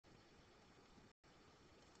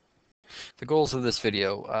The goals of this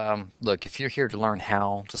video, look, if you're here to learn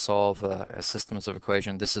how to solve a systems of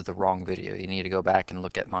equation, this is the wrong video. You need to go back and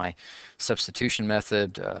look at my substitution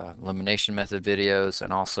method, elimination method videos,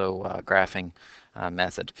 and also graphing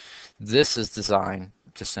method. This is designed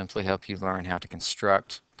to simply help you learn how to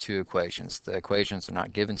construct two equations. The equations are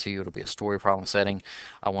not given to you. It'll be a story problem setting.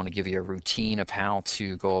 I want to give you a routine of how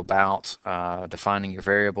to go about defining your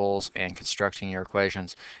variables and constructing your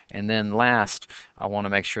equations. And then last, I want to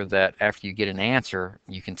make sure that after you get an answer,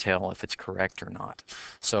 you can tell if it's correct or not.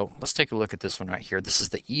 So let's take a look at this one right here. This is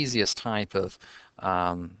the easiest type of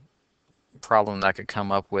problem that I could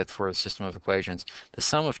come up with for a system of equations. The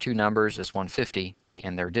sum of two numbers is 150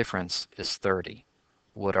 and their difference is 30.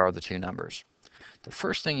 What are the two numbers? The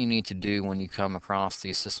first thing you need to do when you come across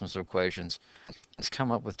these systems of equations is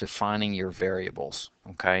come up with defining your variables.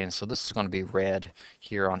 Okay, and so this is going to be red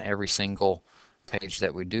here on every single page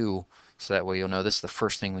that we do, so that way you'll know this is the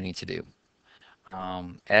first thing we need to do.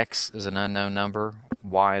 X is an unknown number,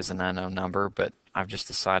 Y is an unknown number, but I've just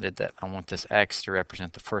decided that I want this X to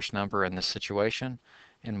represent the first number in this situation,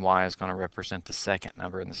 and Y is going to represent the second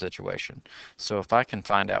number in the situation. So if I can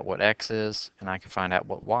find out what X is and I can find out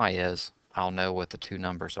what Y is, I'll know what the two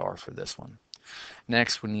numbers are for this one.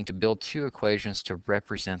 Next, we need to build two equations to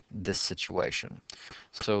represent this situation.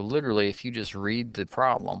 So literally, if you just read the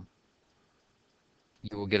problem,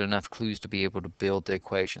 you will get enough clues to be able to build the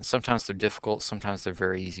equation. Sometimes they're difficult, sometimes they're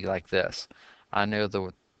very easy like this. I know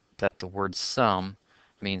that the word sum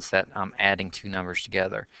means that I'm adding two numbers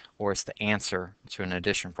together, or it's the answer to an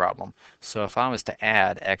addition problem. So if I was to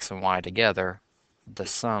add X and Y together, the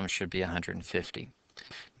sum should be 150.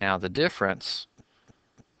 Now the difference,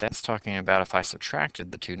 that's talking about if I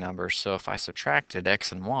subtracted the two numbers. So if I subtracted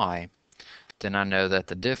X and Y, then I know that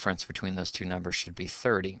the difference between those two numbers should be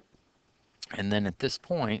 30. And then at this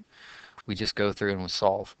point, we just go through and we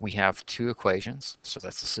solve. We have two equations, so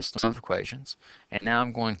that's the system of equations. And now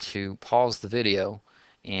I'm going to pause the video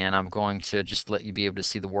and I'm going to just let you be able to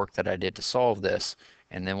see the work that I did to solve this,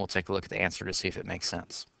 and then we'll take a look at the answer to see if it makes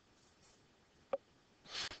sense.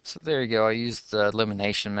 So there you go. I used the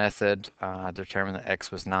elimination method, determined that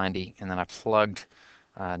X was 90, and then I plugged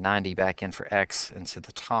 90 back in for X into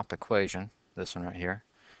the top equation, this one right here,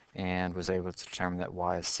 and was able to determine that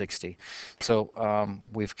Y is 60. So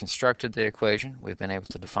we've constructed the equation, we've been able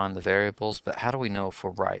to define the variables, but how do we know if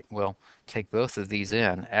we're right? Well, take both of these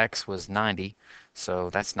in. X was 90, so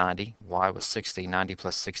that's 90. Y was 60. 90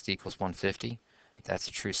 plus 60 equals 150. That's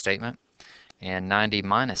a true statement. And 90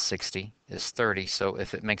 minus 60 is 30, so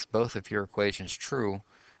if it makes both of your equations true,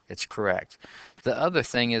 it's correct. The other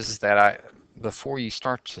thing is that before you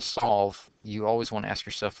start to solve, you always want to ask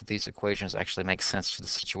yourself if these equations actually make sense to the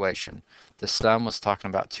situation. The sum was talking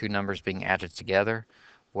about two numbers being added together.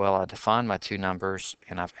 Well, I defined my two numbers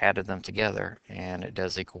and I've added them together and it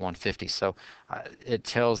does equal 150. So it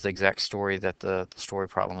tells the exact story that the story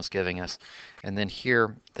problem was giving us. And then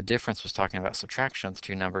here, the difference was talking about subtraction of the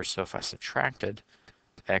two numbers. So if I subtracted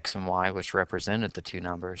X and Y, which represented the two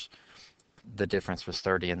numbers, the difference was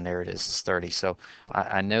 30, and there it is, it's 30. So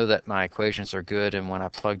I know that my equations are good, and when I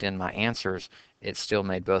plugged in my answers, it still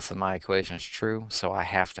made both of my equations true, so I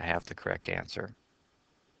have to have the correct answer.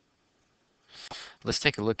 Let's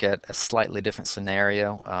take a look at a slightly different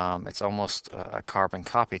scenario. It's almost a carbon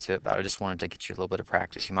copy to it, but I just wanted to get you a little bit of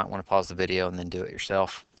practice. You might want to pause the video and then do it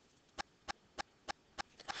yourself.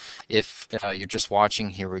 If you're just watching,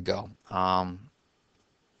 here we go. I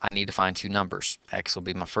need to find two numbers. X will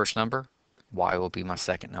be my first number, Y will be my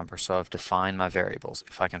second number. So I've defined my variables.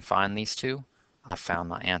 If I can find these two, I've found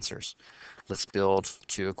my answers. Let's build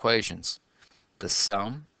two equations. The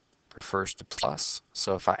sum refers to plus,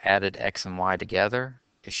 so if I added X and Y together,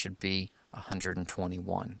 it should be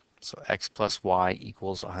 121. So X plus Y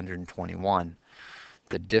equals 121.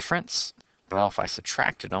 The difference, well, if I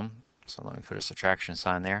subtracted them, so let me put a subtraction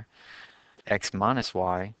sign there, X minus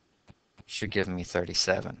Y should give me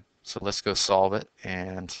 37. So let's go solve it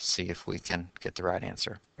and see if we can get the right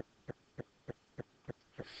answer.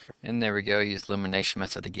 And there we go, use the elimination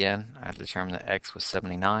method again. I determined that X was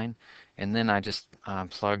 79, and then I just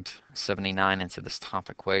plugged 79 into this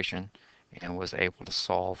top equation and was able to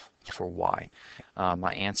solve for Y.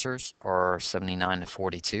 My answers are 79 and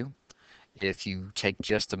 42. If you take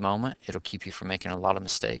just a moment, it'll keep you from making a lot of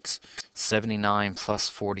mistakes. 79 plus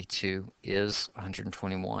 42 is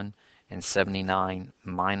 121, and 79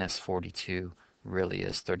 minus 42 really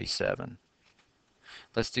is 37.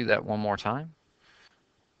 Let's do that one more time.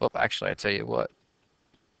 Well, actually, I tell you what.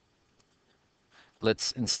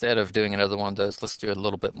 Let's, instead of doing another one of those, let's do a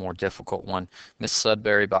little bit more difficult one. Miss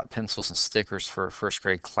Sudbury bought pencils and stickers for a first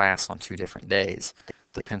grade class on 2 different days.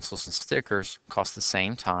 the pencils and stickers cost the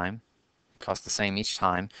same each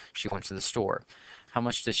time she went to the store. How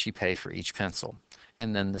much did she pay for each pencil?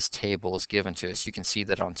 And then this table is given to us. You can see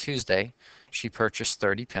that on Tuesday, she purchased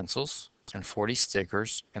 30 pencils and 40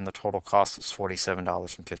 stickers, and the total cost was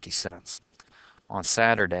 $47.50. On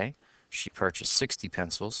Saturday, she purchased 60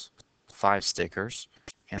 pencils, 5 stickers,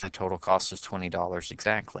 and the total cost is $20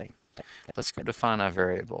 exactly. Let's go define our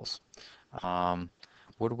variables. Um,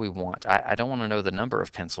 what do we want? I don't want to know the number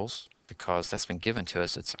of pencils because that's been given to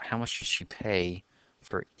us. It's how much did she pay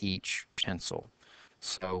for each pencil.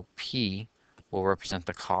 So P will represent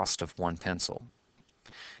the cost of one pencil.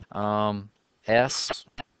 S,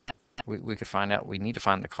 we could find out, we need to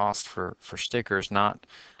find the cost for stickers, not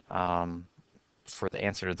for the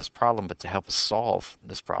answer to this problem, but to help us solve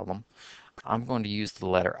this problem. I'm going to use the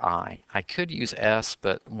letter I. I could use S,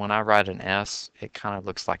 but when I write an S, it kind of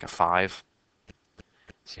looks like a 5.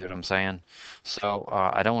 See what I'm saying? So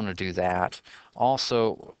I don't want to do that.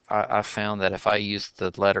 Also, I found that if I use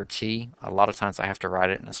the letter T, a lot of times I have to write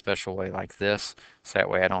it in a special way like this, so that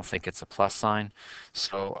way I don't think it's a plus sign.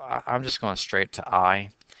 So I'm just going straight to I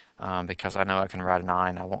because I know I can write an I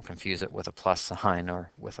and I won't confuse it with a plus sign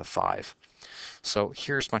or with a 5. So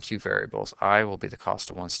here's my two variables. I will be the cost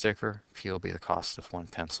of one sticker, P will be the cost of one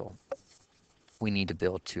pencil. We need to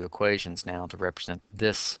build two equations now to represent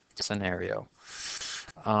this scenario.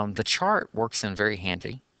 The chart works in very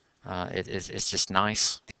handy. It's just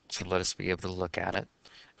nice to let us be able to look at it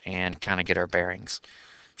and kind of get our bearings.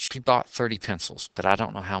 She bought 30 pencils, but I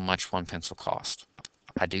don't know how much one pencil cost.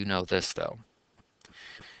 I do know this though.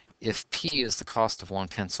 If P is the cost of one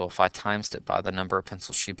pencil, if I times it by the number of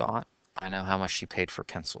pencils she bought, I know how much she paid for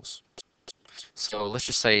pencils. So let's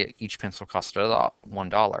just say each pencil cost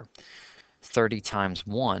 $1. 30 times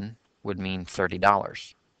 1 would mean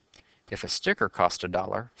 $30. If a sticker cost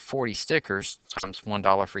 $1, 40 stickers times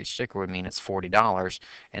 $1 for each sticker would mean it's $40,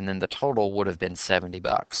 and then the total would have been 70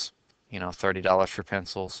 bucks. You know, $30 for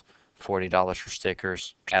pencils, $40 for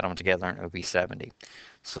stickers, add them together and it would be 70.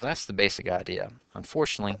 So that's the basic idea.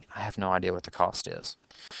 Unfortunately, I have no idea what the cost is.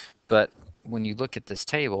 But when you look at this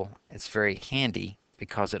table, it's very handy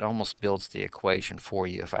because it almost builds the equation for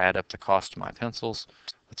you. If I add up the cost of my pencils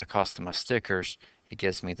with the cost of my stickers, it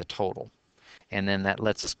gives me the total. And then that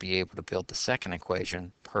lets us be able to build the second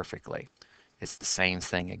equation perfectly. It's the same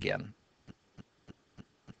thing again.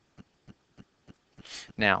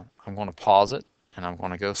 Now, I'm going to pause it and I'm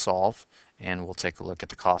going to go solve and we'll take a look at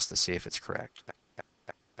the cost to see if it's correct.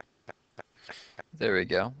 There we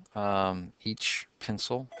go. Each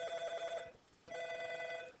pencil.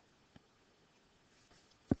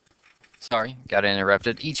 Sorry, got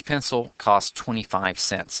interrupted. Each pencil costs 25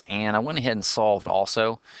 cents. And I went ahead and solved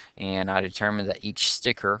also, and I determined that each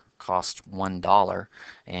sticker costs $1.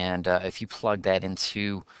 And if you plug that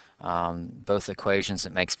into both equations,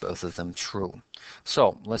 it makes both of them true.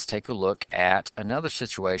 So let's take a look at another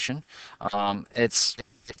situation. It's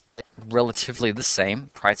relatively the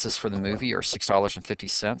same. Prices for the movie are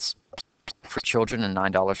 $6.50 for children and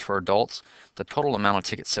 $9 for adults. The total amount of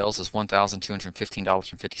ticket sales is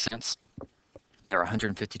 $1,215.50. There are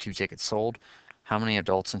 152 tickets sold. How many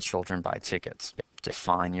adults and children buy tickets?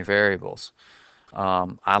 Define your variables.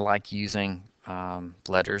 I like using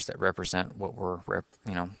letters that represent what we're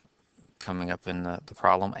coming up in the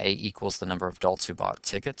problem. A equals the number of adults who bought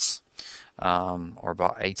tickets or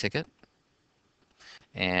bought a ticket.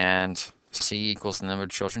 And C equals the number of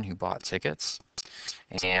children who bought tickets.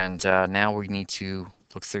 And now we need to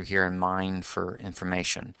look through here and mine for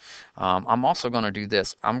information. I'm also going to do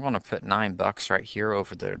this. I'm going to put $9 right here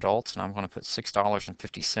over the adults, and I'm going to put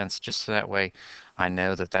 $6.50 just so that way I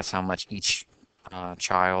know that that's how much each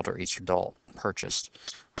child or each adult purchased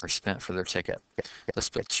or spent for their ticket. Let's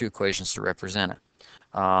put two equations to represent it.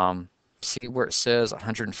 See where it says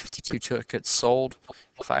 152 tickets sold?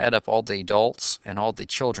 If I add up all the adults and all the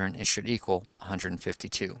children, it should equal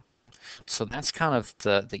 152. So that's kind of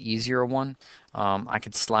the easier one. I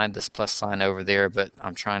could slide this plus sign over there, but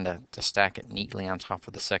I'm trying to stack it neatly on top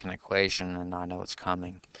of the second equation, and I know it's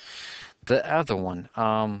coming. The other one,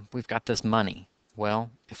 we've got this money.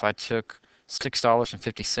 Well, if I took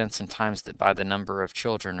 $6.50 and times it by the number of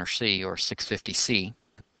children, or C, or 650C,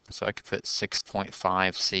 so I could put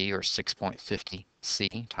 6.5C or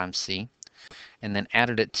 6.50C times C, and then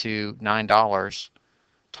added it to $9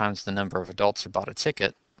 times the number of adults who bought a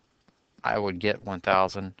ticket, I would get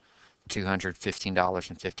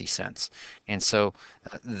 $1,215.50. And so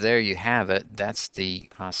there you have it. That's the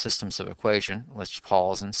systems of equation. Let's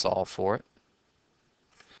pause and solve for it.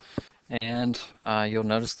 And you'll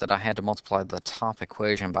notice that I had to multiply the top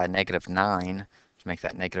equation by -9 to make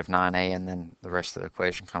that negative 9a, and then the rest of the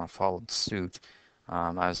equation kind of followed suit.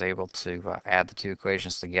 I was able to add the two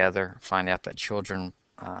equations together, find out that children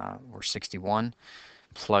were 61,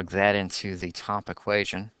 plug that into the top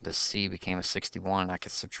equation. The C became a 61, and I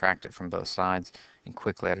could subtract it from both sides, and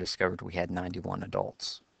quickly I discovered we had 91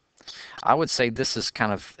 adults. I would say this is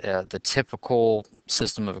kind of the typical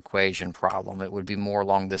system of equation problem. It would be more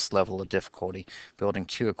along this level of difficulty, building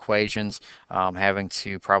two equations, having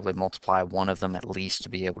to probably multiply one of them at least to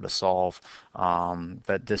be able to solve.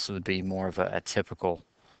 But this would be more of a typical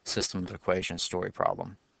system of equation story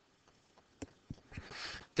problem.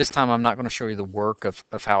 This time I'm not going to show you the work of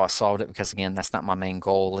how I solved it because, again, that's not my main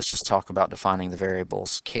goal. Let's just talk about defining the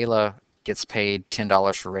variables. Kayla gets paid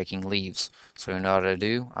 $10 for raking leaves. So you know what I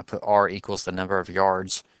do? I put R equals the number of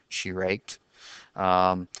yards she raked,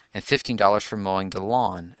 and $15 for mowing the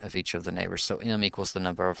lawn of each of the neighbors. So M equals the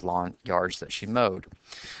number of lawn yards that she mowed.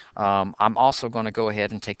 I'm also going to go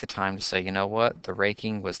ahead and take the time to say, you know what, the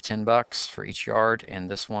raking was $10 for each yard, and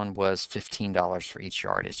this one was $15 for each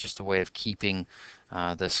yard. It's just a way of keeping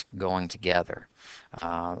this going together.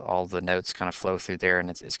 All the notes kind of flow through there,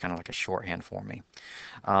 and it's kind of like a shorthand for me.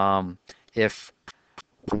 If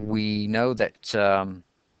we know that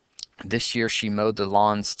this year she mowed the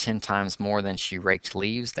lawns 10 times more than she raked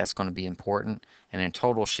leaves, that's going to be important. And in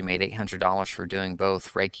total, she made $800 for doing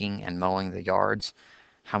both raking and mowing the yards.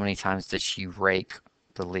 How many times did she rake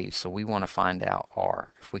the leaves? So we want to find out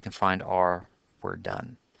R. If we can find R, we're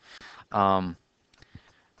done. 10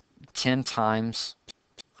 times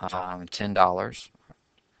 $10,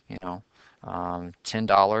 you know,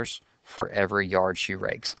 $10 for every yard she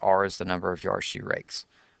rakes. R is the number of yards she rakes.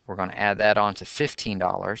 We're going to add that on to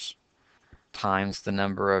 $15 times the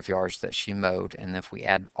number of yards that she mowed, and if we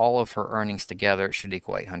add all of her earnings together, it should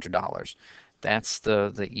equal $800. That's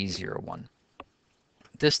the easier one.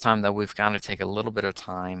 This time, though, we've got to take a little bit of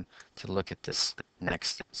time to look at this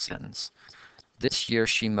next sentence. This year,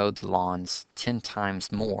 she mowed the lawns 10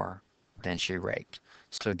 times more than she raked.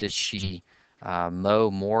 So did she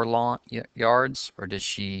mow more lawn yards, or did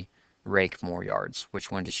she rake more yards?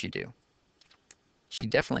 Which one did she do? She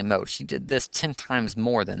definitely mowed. She did this 10 times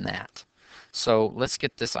more than that. So let's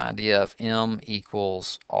get this idea of M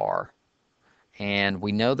equals R. And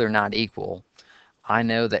we know they're not equal. I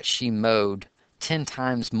know that she mowed 10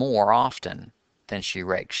 times more often than she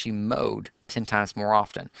raked. She mowed 10 times more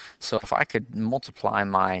often. So if I could multiply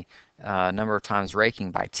my number of times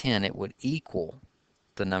raking by 10, it would equal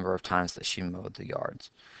the number of times that she mowed the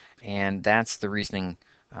yards. And that's the reasoning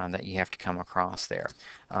that you have to come across there.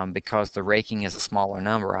 Because the raking is a smaller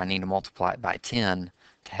number, I need to multiply it by 10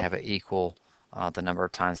 to have it equal the number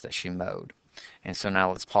of times that she mowed. And so now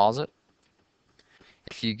let's pause it.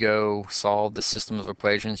 If you go solve the system of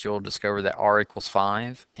equations, you'll discover that R equals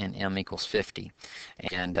 5 and M equals 50.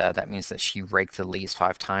 And that means that she raked the leaves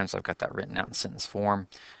 5 times. I've got that written out in sentence form.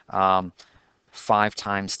 5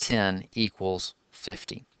 times 10 equals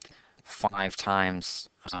 50. 5 times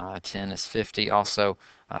 10 is 50. Also,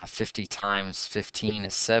 50 times 15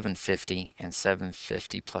 is 750, and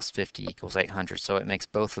 750 plus 50 equals 800. So it makes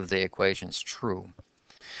both of the equations true.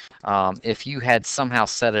 If you had somehow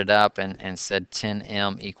set it up and said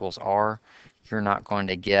 10M equals R, you're not going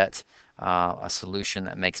to get a solution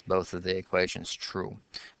that makes both of the equations true.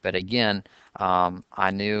 But again,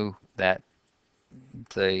 I knew that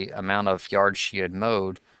the amount of yards she had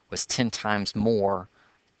mowed was 10 times more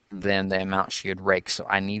than the amount she had raked. So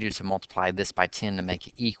I needed to multiply this by 10 to make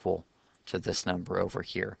it equal to this number over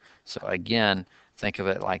here. So again, think of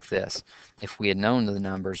it like this. If we had known the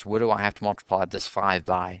numbers, what do I have to multiply this 5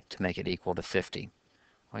 by to make it equal to 50?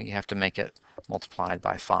 Well, you have to make it multiplied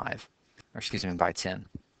by 5, or excuse me, by 10.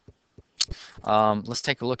 Let's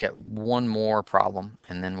take a look at one more problem,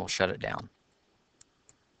 and then we'll shut it down.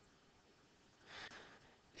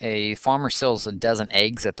 A farmer sells a dozen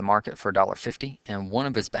eggs at the market for $1.50 and one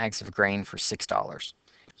of his bags of grain for $6.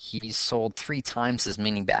 He's sold 3 times as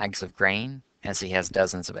many bags of grain as he has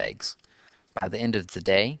dozens of eggs. By the end of the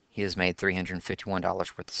day, he has made $351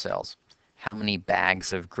 worth of sales. How many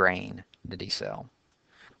bags of grain did he sell?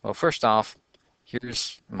 Well, first off,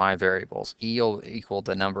 here's my variables. E will equal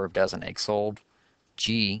the number of dozen eggs sold.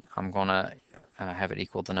 G, I'm going to have it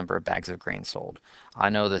equal the number of bags of grain sold. I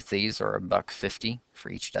know that these are $1.50 for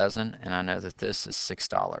each dozen, and I know that this is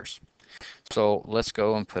 $6. So let's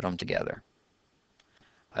go and put them together.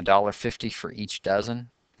 $1.50 for each dozen,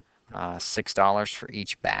 $6 for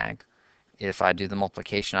each bag. If I do the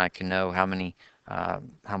multiplication, I can know how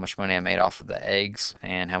much money I made off of the eggs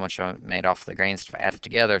and how much I made off of the grains. If I add it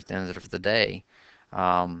together at the end of the day,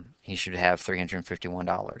 he should have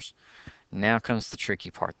 $351. Now comes the tricky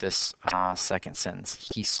part, this second sentence.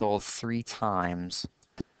 He sold 3 times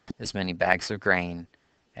as many bags of grain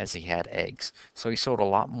as he had eggs. So he sold a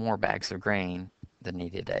lot more bags of grain than he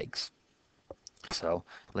did eggs. So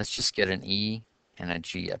let's just get an E and a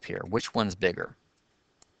G up here. Which one's bigger?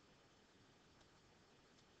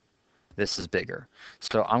 This is bigger.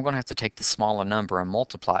 So I'm going to have to take the smaller number and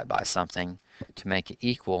multiply it by something to make it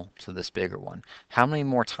equal to this bigger one. How many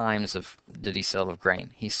more times did he sell of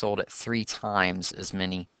grain? He sold it 3 times as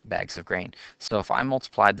many bags of grain. So if I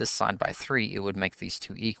multiplied this side by 3, it would make these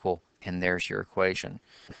two equal, and there's your equation.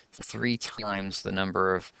 3 times the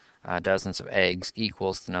number of dozens of eggs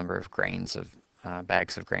equals the number of grains of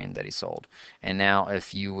bags of grain that he sold. And now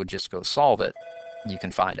if you would just go solve it, you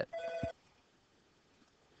can find it.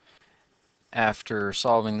 After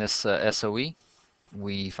solving this SOE,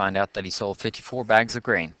 we find out that he sold 54 bags of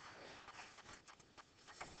grain.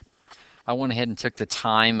 I went ahead and took the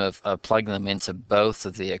time of plugging them into both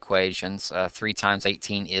of the equations. 3 times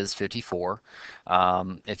 18 is 54.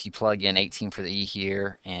 If you plug in 18 for the E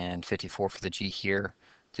here and 54 for the G here,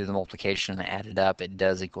 do the multiplication and add it up, it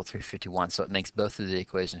does equal 351. So it makes both of the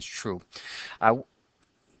equations true.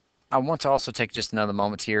 I want to also take just another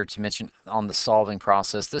moment here to mention on the solving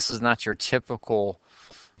process, this is not your typical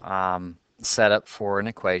setup for an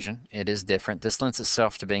equation. It is different. This lends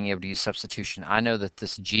itself to being able to use substitution. I know that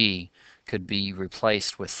this G could be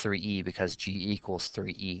replaced with 3E because G equals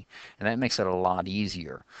 3E, and that makes it a lot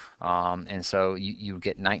easier. And so you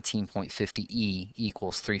get 19.50E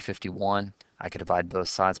equals 351. I could divide both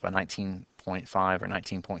sides by 19.5 or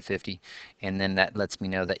 19.50, and then that lets me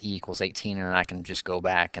know that E equals 18, and I can just go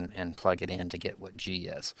back and plug it in to get what G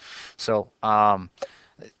is. So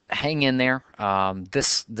hang in there.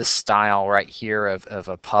 This style right here of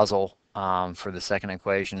a puzzle for the second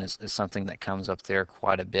equation is something that comes up there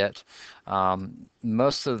quite a bit.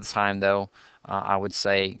 Most of the time, though, I would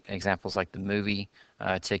say examples like the movie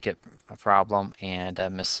ticket problem and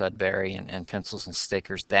Miss Sudbury and pencils and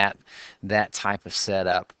stickers, that type of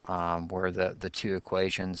setup where the two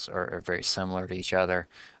equations are very similar to each other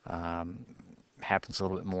happens a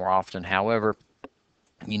little bit more often. However,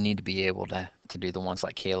 you need to be able to do the ones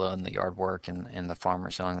like Kayla and the yard work and the farmer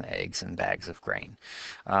selling the eggs and bags of grain.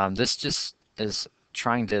 This just is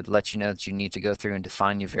trying to let you know that you need to go through and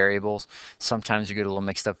define your variables. Sometimes you get a little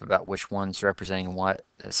mixed up about which one's representing what,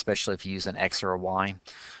 especially if you use an X or a Y.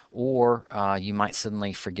 Or you might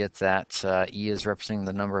suddenly forget that E is representing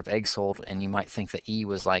the number of eggs sold, and you might think that E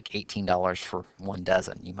was like $18 for 1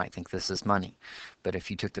 dozen. You might think this is money. But if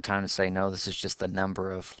you took the time to say, no, this is just the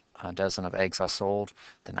number of dozen of eggs I sold,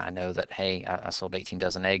 then I know that, hey, I sold 18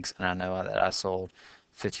 dozen eggs, and I know that I sold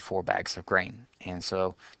 54 bags of grain. And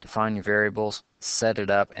so define your variables, set it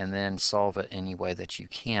up, and then solve it any way that you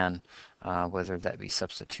can, whether that be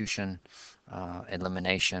substitution,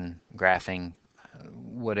 elimination, graphing,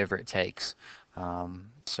 whatever it takes.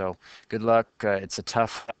 So good luck. It's a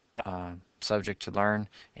tough subject to learn,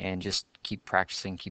 and just keep practicing, keep